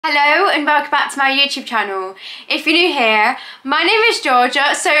Hello and welcome back to my YouTube channel. If you're new here, my name is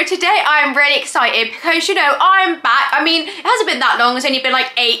Georgia. So today I'm really excited because, you know, I'm back. I mean, it hasn't been that long, it's only been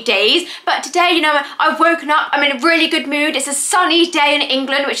like 8 days. But today, you know, I've woken up, I'm in a really good mood. It's a sunny day in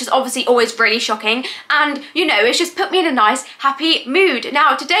England, which is obviously always really shocking. And, you know, it's just put me in a nice, happy mood.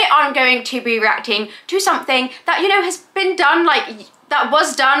 Now, today I'm going to be reacting to something that, you know, has been done that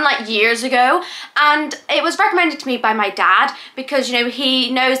was done like years ago, and it was recommended to me by my dad because, you know, he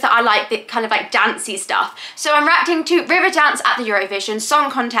knows that I like the kind of like dancey stuff. So I'm reacting to Riverdance at the Eurovision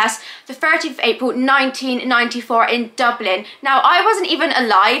Song Contest, the 30th of April 1994 in Dublin. Now, I wasn't even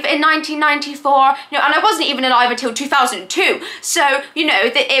alive in 1994, you know, and I wasn't even alive until 2002. So, you know,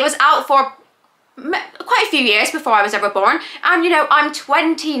 it was out for quite a few years before I was ever born, and you know, I'm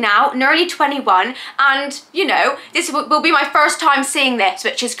 20 now, nearly 21, and you know, this will be my first time seeing this,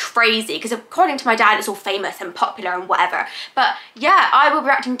 which is crazy because according to my dad it's all famous and popular and whatever. But yeah, I will be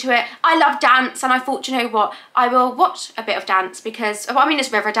reacting to it. I love dance, and I thought, you know what, I will watch a bit of dance because, well, I mean, it's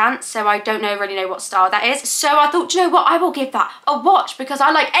Riverdance, so I don't really know what style that is. So I thought, you know what, I will give that a watch because I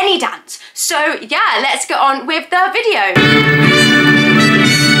like any dance. So yeah, let's get on with the video.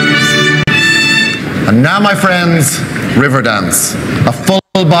 And now, my friends, Riverdance, a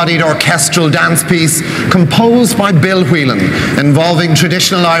full-bodied orchestral dance piece composed by Bill Whelan, involving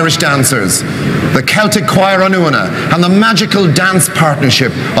traditional Irish dancers, the Celtic Choir Onuana, and the magical dance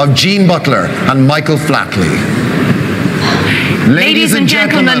partnership of Jean Butler and Michael Flatley. Ladies and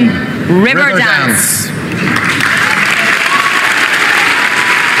gentlemen, Riverdance.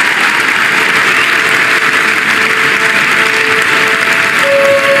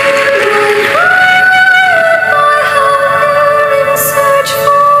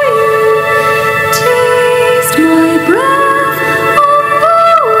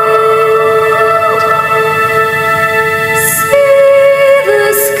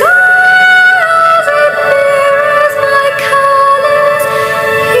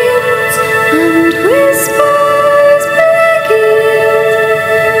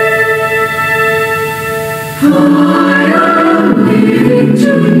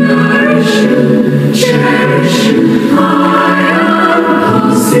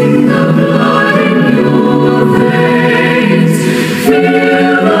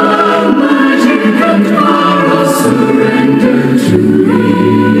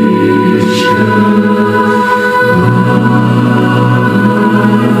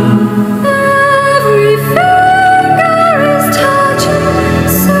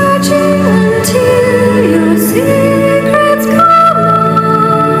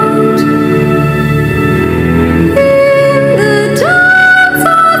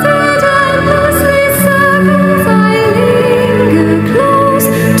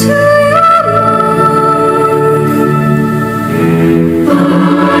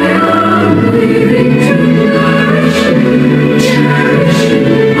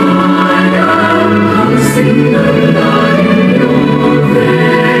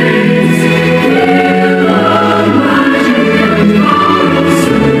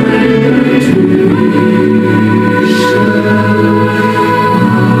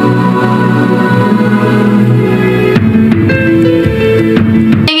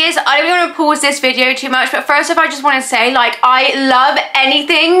 This video too much, but first off, I just want to say, like, I love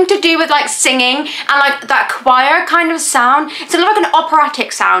anything to do with like singing and like that choir kind of sound. It's a lot like an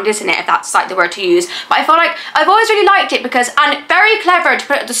operatic sound, isn't it, if that's like the word to use? But I feel like I've always really liked it because, and very clever to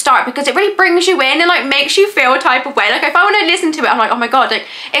put it at the start because it really brings you in and like makes you feel a type of way. Like if I want to listen to it, I'm like, oh my god, like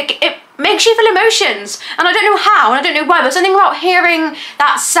it makes you feel emotions, and I don't know how and I don't know why, but something about hearing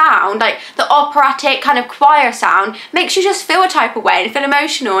that sound, like the operatic kind of choir sound, makes you just feel a type of way and feel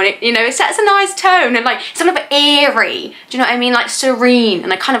emotional, and it, you know, it sets a nice tone and like sort of eerie, do you know what I mean, like serene,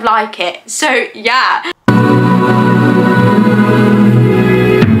 and I kind of like it. So yeah.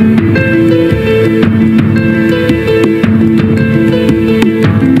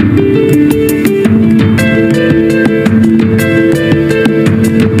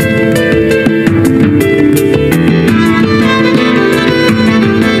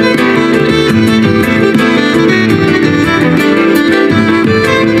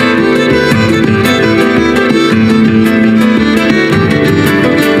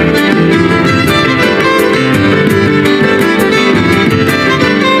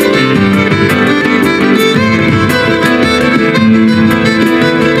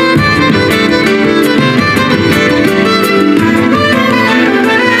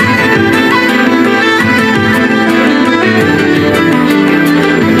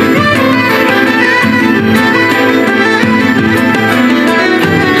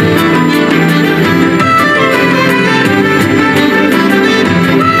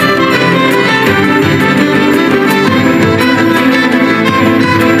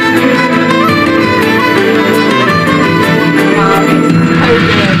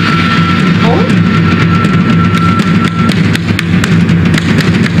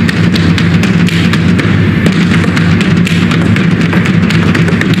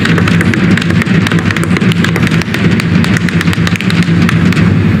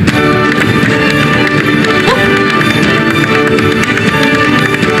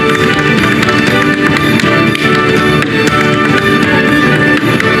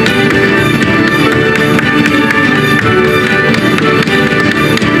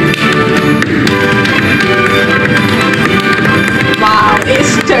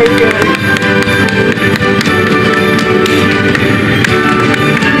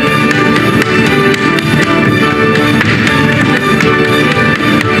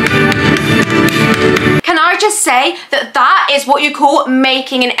 say that that is what you call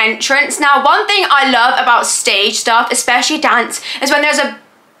making an entrance. Now, one thing I love about stage stuff, especially dance, is when there's an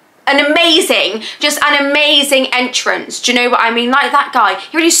amazing entrance. Do you know what I mean? Like that guy,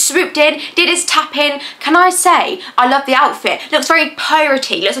 he really swooped in, did his tap in. Can I say, I love the outfit. Looks very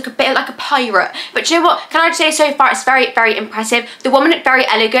piratey, looks like a bit like a pirate. But do you know what? Can I just say so far, it's very, very impressive. The woman looked very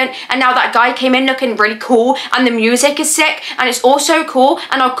elegant, and now that guy came in looking really cool, and the music is sick, and it's also cool,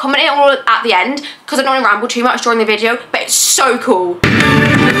 and I'll comment it all at the end, because I don't want to ramble too much during the video, but it's so cool.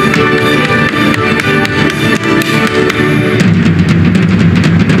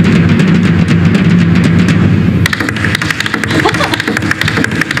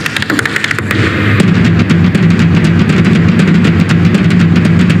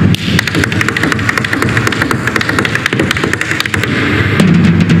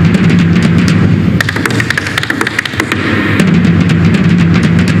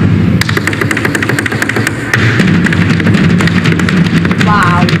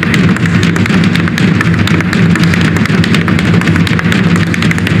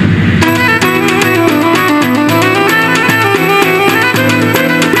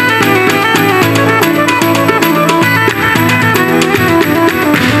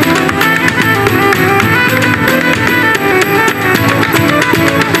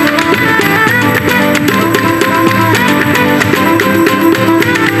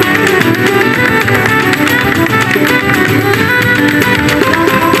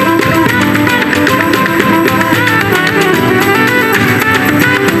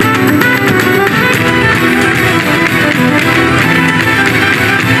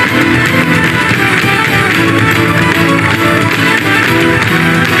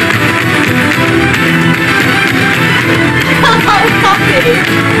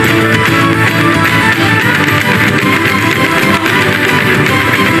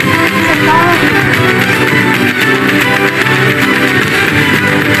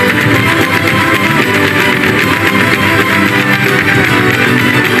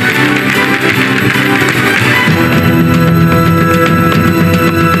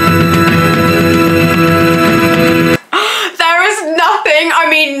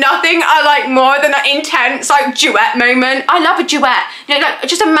 Intense like duet moment. I love a duet, you know, like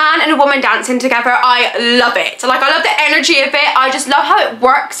just a man and a woman dancing together. I love it. Like I love the energy of it. I just love how it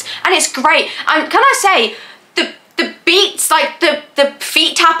works, and it's great. And can I say, the beats, like the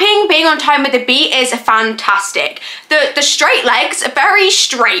feet tapping, being on time with the beat is fantastic. The straight legs are very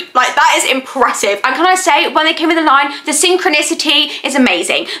straight, like that is impressive. And can I say, when they came in the line, the synchronicity is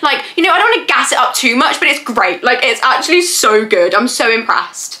amazing. Like, you know, I don't want to gas it up too much, but it's great. Like it's actually so good. I'm so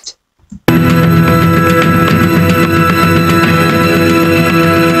impressed.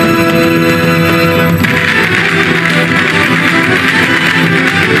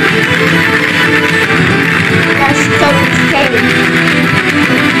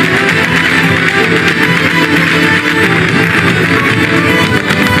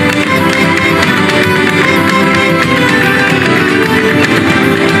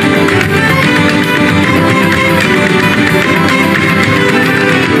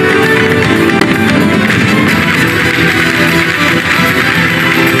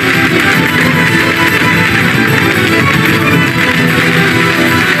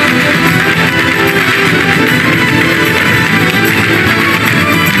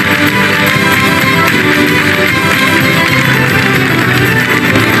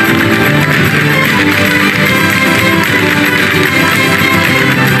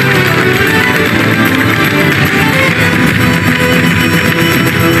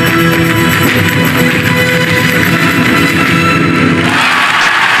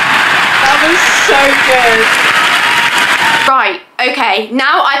 Right, okay,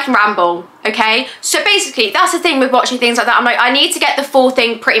 now I can ramble, okay? So basically, that's the thing with watching things like that. I'm like, I need to get the full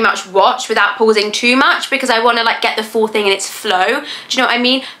thing pretty much watched without pausing too much, because I want to like get the full thing in its flow. Do you know what I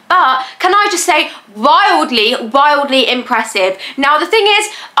mean? But can I just say, wildly impressive. Now the thing is,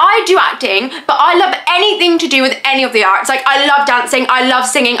 I do acting, but I love anything to do with any of the arts. Like I love dancing, I love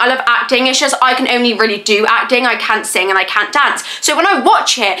singing, I love acting. It's just I can only really do acting. I can't sing and I can't dance. So when I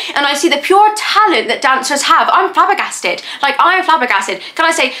watch it and I see the pure talent that dancers have, I'm flabbergasted. Like I'm flabbergasted. Can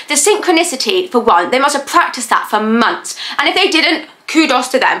I say, the synchronicity for one, they must have practiced that for months. And if they didn't, kudos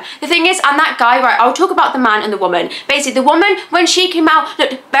to them. The thing is, and that guy, right, I'll talk about the man and the woman. Basically, the woman, when she came out,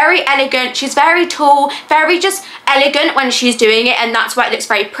 looked very elegant. She's very tall, very just elegant when she's doing it, and that's why it looks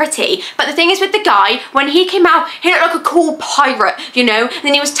very pretty. But the thing is with the guy, when he came out, he looked like a cool pirate, you know? And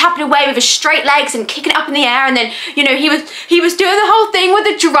then he was tapping away with his straight legs and kicking it up in the air, and then, you know, he was doing the whole thing with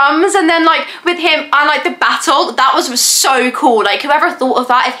the drums, and then like with him and like the battle, that was so cool. Like whoever thought of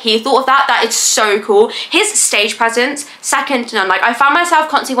that, if he thought of that, that is so cool. His stage presence, second to none. Like I found myself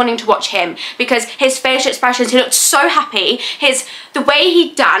constantly wanting to watch him because his facial expressions, he looked so happy. The way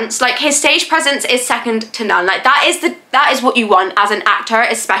he danced, like his stage presence is second to none. Like that is what you want as an actor,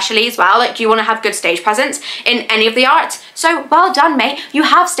 especially as well. Like you want to have good stage presence in any of the arts. So well done, mate. You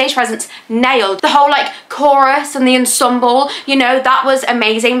have stage presence nailed. The whole like chorus and the ensemble, you know, that was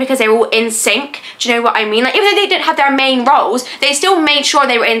amazing because they were all in sync. Do you know what I mean? Like even though they didn't have their main roles, they still made sure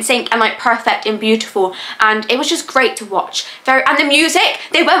they were in sync and like perfect and beautiful, and it was just great to watch. And the music,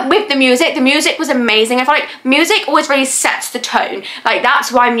 they went with the music. The music was amazing. I feel like music always really sets the tone. Like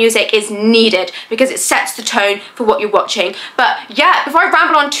that's why music is needed, because it sets the tone for what you're watching. But yeah, before I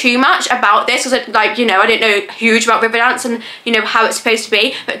ramble on too much about this, because like, you know, I don't know huge about Riverdance and you know how it's supposed to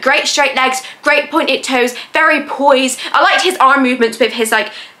be, but great straight legs, great pointed toes, very poised. I liked his arm movements with his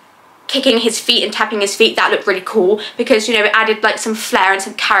like kicking his feet and tapping his feet. That looked really cool because, you know, it added like some flair and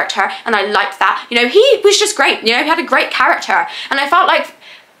some character, and I liked that. You know, he was just great. You know, he had a great character, and I felt like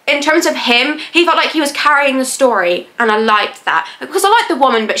in terms of him, he felt like he was carrying the story, and I liked that. Because I liked the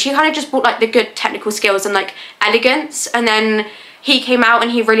woman, but she kind of just brought like the good technical skills and like elegance, and then he came out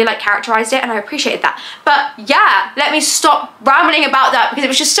and he really like characterized it, and I appreciated that. But yeah, let me stop rambling about that because it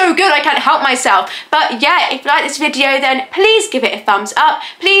was just so good, I can't help myself. But yeah, if you like this video, then please give it a thumbs up,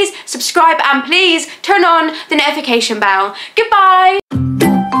 please subscribe, and please turn on the notification bell. Goodbye.